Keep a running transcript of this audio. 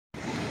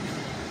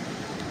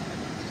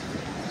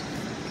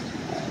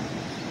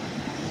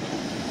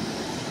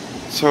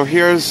So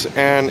here's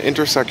an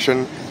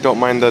intersection, don't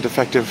mind the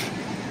defective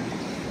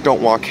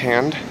don't walk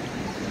hand.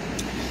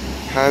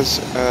 Has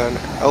an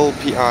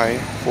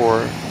LPI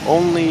for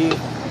only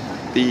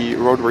the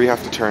road where you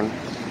have to turn.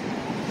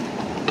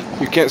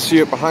 You can't see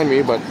it behind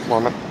me, but,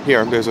 well, not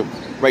here, there's a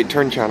right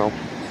turn channel,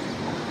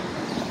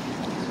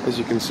 as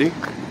you can see.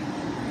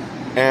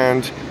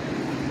 And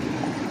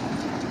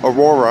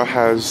Aurora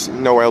has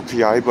no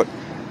LPI, but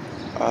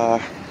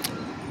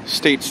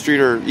State Street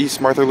or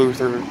East Martin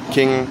Luther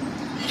King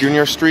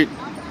Jr. Street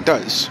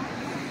does.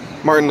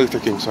 Martin Luther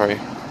King, sorry.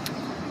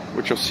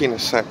 Which you'll see in a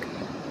sec.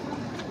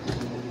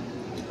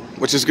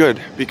 Which is good,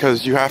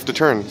 because you have to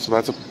turn, so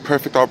that's a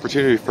perfect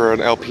opportunity for an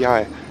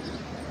LPI.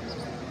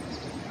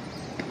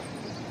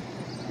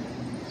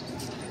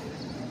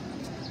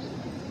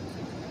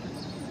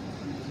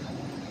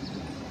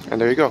 And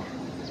there you go.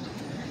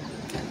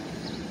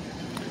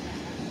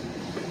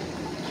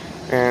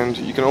 And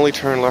you can only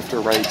turn left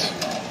or right.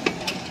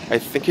 I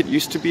think it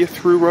used to be a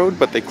through road,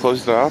 but they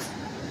closed it off.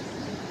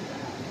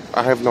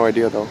 I have no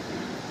idea though,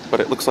 but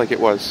it looks like it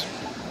was.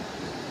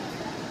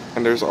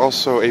 And there's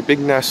also a big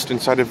nest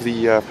inside of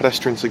the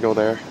pedestrian signal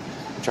there,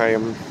 which I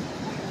am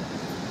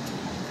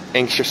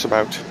anxious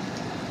about.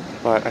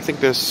 But I think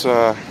this,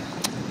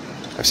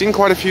 I've seen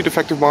quite a few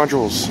defective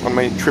modules on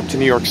my trip to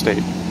New York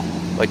State.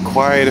 Like,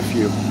 quite a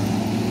few.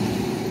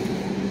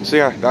 So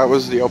yeah, that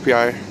was the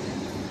LPI.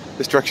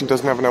 This direction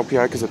doesn't have an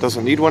LPI because it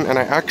doesn't need one, and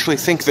I actually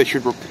think they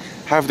should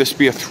have this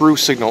be a through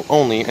signal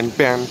only and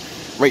ban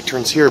right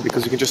turns here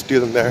because you can just do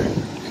them there.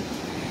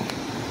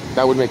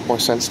 That would make more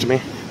sense to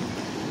me.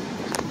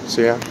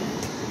 So yeah.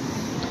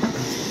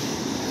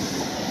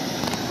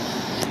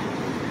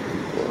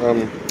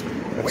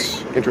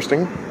 That's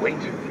interesting. Wait.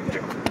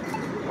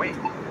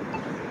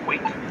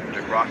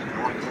 To cross.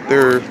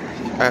 They're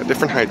at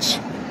different heights.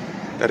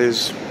 That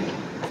is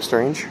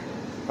strange.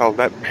 Oh,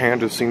 that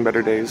hand has seen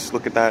better days.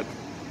 Look at that.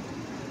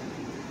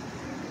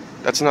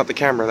 That's not the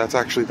camera, that's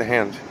actually the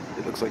hand.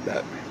 It looks like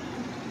that.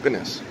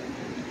 Goodness.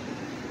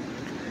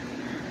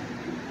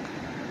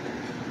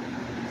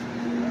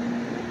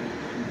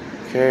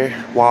 Okay,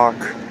 walk.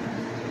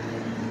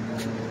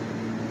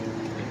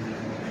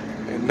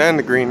 And then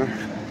the green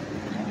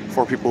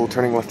for people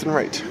turning left and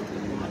right.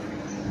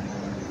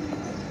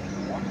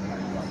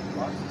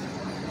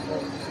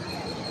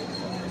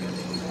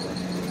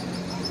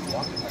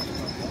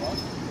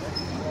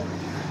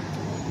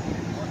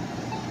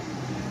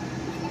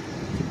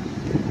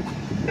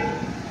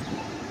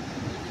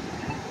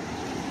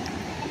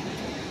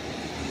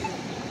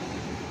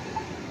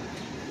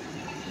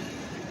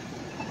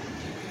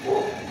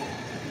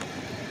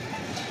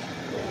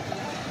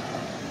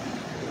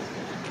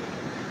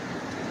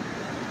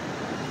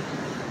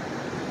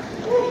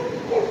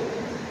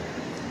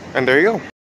 And there you go.